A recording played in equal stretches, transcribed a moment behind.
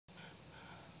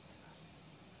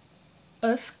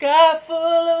A sky full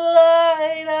of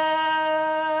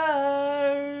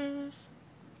lighters.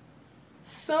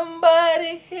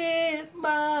 Somebody hit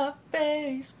my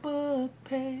Facebook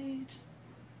page.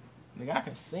 Nigga, I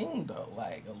can sing though,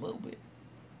 like a little bit.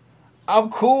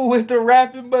 I'm cool with the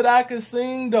rapping, but I can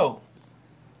sing though.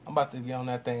 I'm about to be on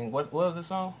that thing. What was the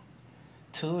song?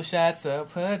 2 shots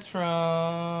of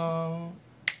Patron,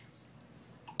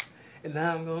 and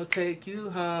I'm gonna take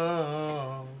you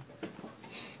home.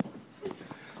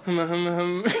 You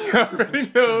already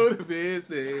know the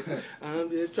business. I'm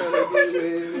just trying to get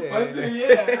with it. One to the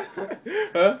yeah.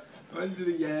 Huh? One to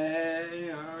the yeah.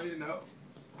 I already know.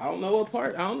 I don't know what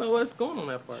part. I don't know what's going on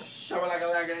that part. Show it like a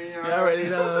You already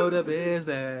know the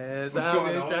business. What's I'm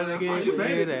going just on? trying to Oh, get you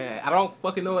made with it. it. I don't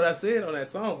fucking know what I said on that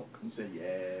song. You said yeah.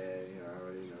 You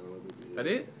already know the business. I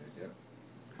did? Yep.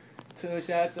 2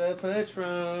 shots of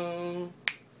Patron.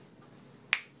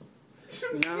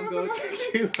 Now I'm gonna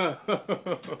take you home.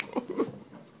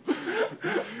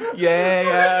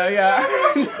 Yeah.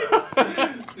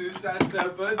 2 shots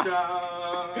of Patron.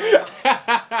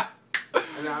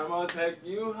 And I'm gonna take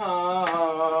you home.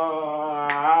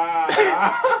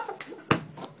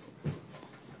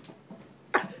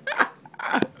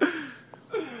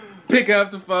 Pick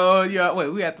up the phone. Yeah, wait,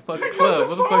 we at the fucking club.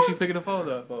 What the fuck she picking the phone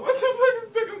up for? What the fuck is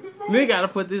pick up the phone? Nigga gotta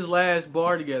put this last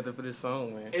bar together for this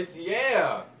song, man. It's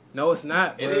yeah. No, it's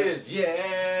not, bro. It is.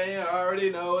 Yeah, you already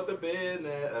know what the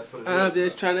business. That's what it is. I'm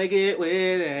just trying to get with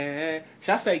it.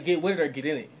 Should I say get with it or get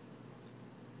in it?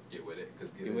 Get with it,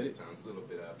 because Get get with with it. it sounds a little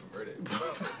bit perverted.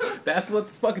 That's what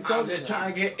the fucking song I'm just is.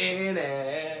 trying to get in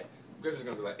it. Girls are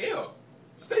gonna be like, ew.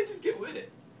 Say just get with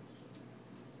it.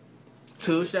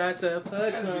 2 shots of Patron.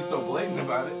 You gotta be so blatant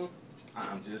about it.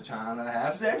 I'm just trying to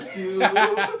have sex with you. You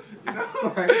know,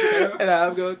 like that. And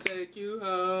I'm gonna take you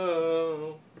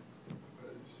home.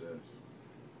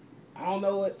 I don't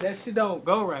know what that shit don't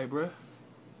go right, bro.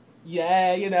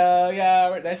 Yeah,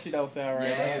 right. That shit don't sound right.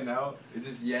 Yeah, bro. no. It's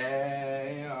just, yeah,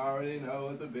 you already know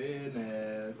what the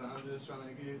business. I'm just trying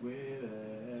to get with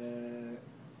it.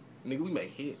 Nigga, we make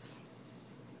hits.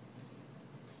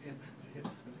 Hit,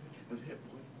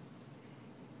 boy.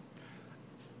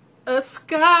 A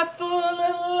sky full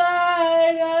of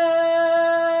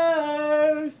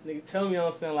lighters. Nigga, tell me I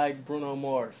don't sound like Bruno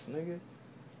Mars, nigga.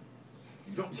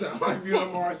 You don't sound like Bruno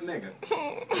Mars, nigga.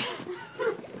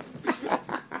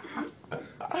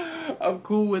 I'm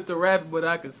cool with the rap, but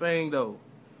I can sing though.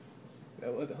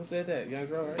 Who said that? Young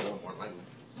Dro, right? More likely.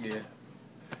 Yeah.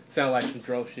 Sound like some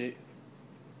Dro shit.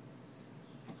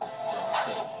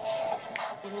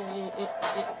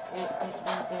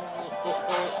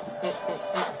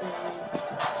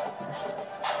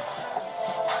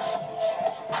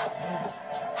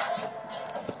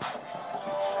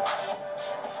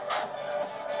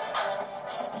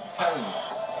 Tell me.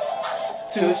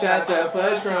 2 shots of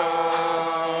Patron,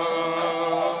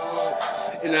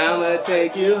 and I'ma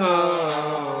take you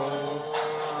home.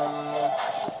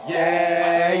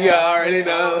 Yeah, you already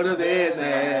know the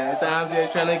business. I'm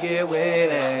just trying to get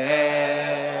with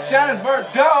it. Shannon's verse,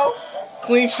 go!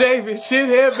 Clean shaven,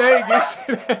 shithead banging.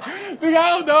 Nigga, I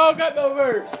don't know, I don't got no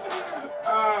verse.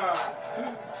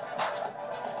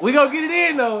 We gonna get it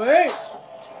in though, right?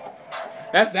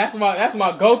 That's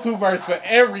my go-to verse for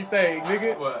everything,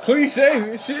 nigga. What? Clean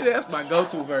shaven shit, that's my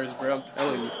go-to verse, bro. I'm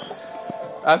telling you.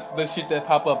 That's the shit that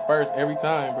pop up first every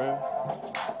time, bro.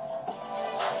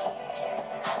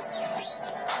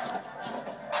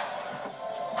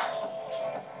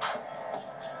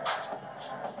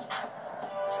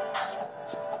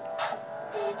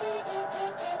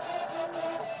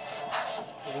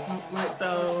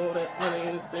 Throw that money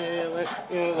in the ceiling.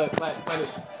 You look like money,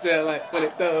 smell like money.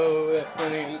 Throw that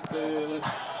money in the ceiling.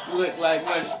 You look like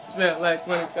money, smell like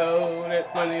money. Throw that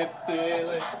money in the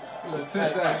ceiling. You look Sit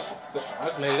like back. I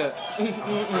just made it up. 2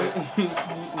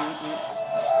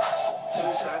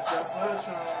 shots of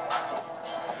Patron.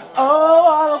 Oh,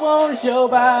 all I want is your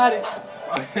body.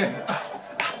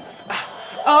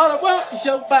 All I want is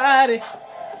your body.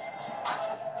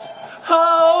 Oh,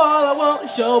 all I want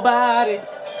is your body.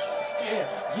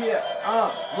 Yeah,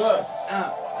 look,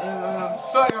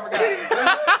 fuck, I forgot.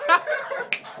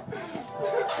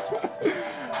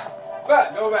 But,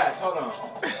 go back, hold on.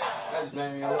 That just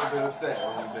made me a little bit upset,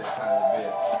 tiny bit.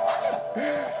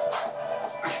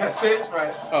 I got stage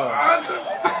fright.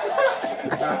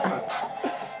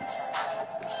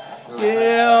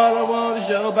 Yeah, all I want is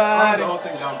your I body. the whole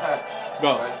thing down pat. Go.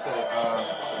 I just say,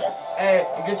 Hey,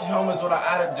 and get you home is what I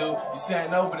oughta do. You say I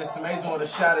know, but it's amazing what a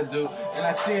shot to do. And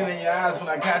I see it in your eyes when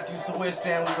I got you. So we're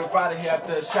stand, we were out of here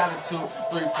after a shot or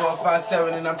 2, 3, 4, 5,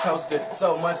 7, and I'm toasted.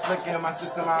 So much liquor in my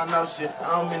system, I don't know shit.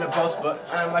 I don't mean to boast, but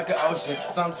I am like an ocean.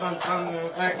 Some,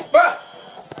 like, fuck!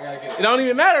 It don't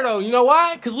even matter though. You know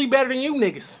why? Because we better than you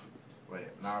niggas. Wait,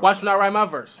 nah, Watch when I write my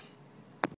verse.